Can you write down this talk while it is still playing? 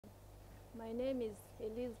My name is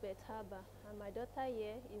Elizabeth Abbah, and my daughter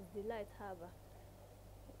here is Delight Abbah.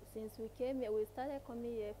 Since we came here, we started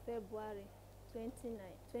coming here February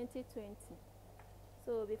 2020.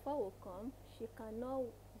 So before we come, she cannot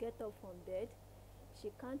get up from bed.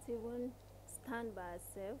 She can't even stand by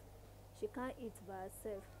herself. She can't eat by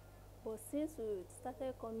herself. But since we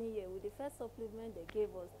started coming here with the first supplement they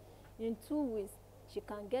gave us, in 2 weeks, she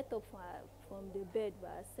can get up from the bed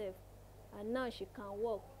by herself. And now she can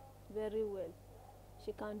walk very well.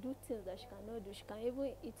 She can do things that she cannot do. She can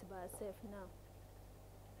even eat by herself now.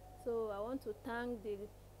 So I want to thank the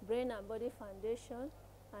Brain and Body Foundation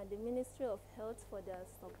and the Ministry of Health for their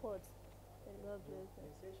support. God bless them.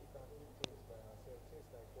 You say she can do things by herself. Things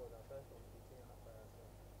like what, aside from eating by herself?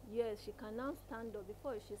 Yes, she can now stand up.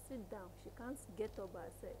 Before she sit down, she can't get up by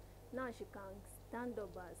herself. Now she can stand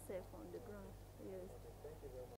up by herself on the ground. Yes. Okay, thank you very much.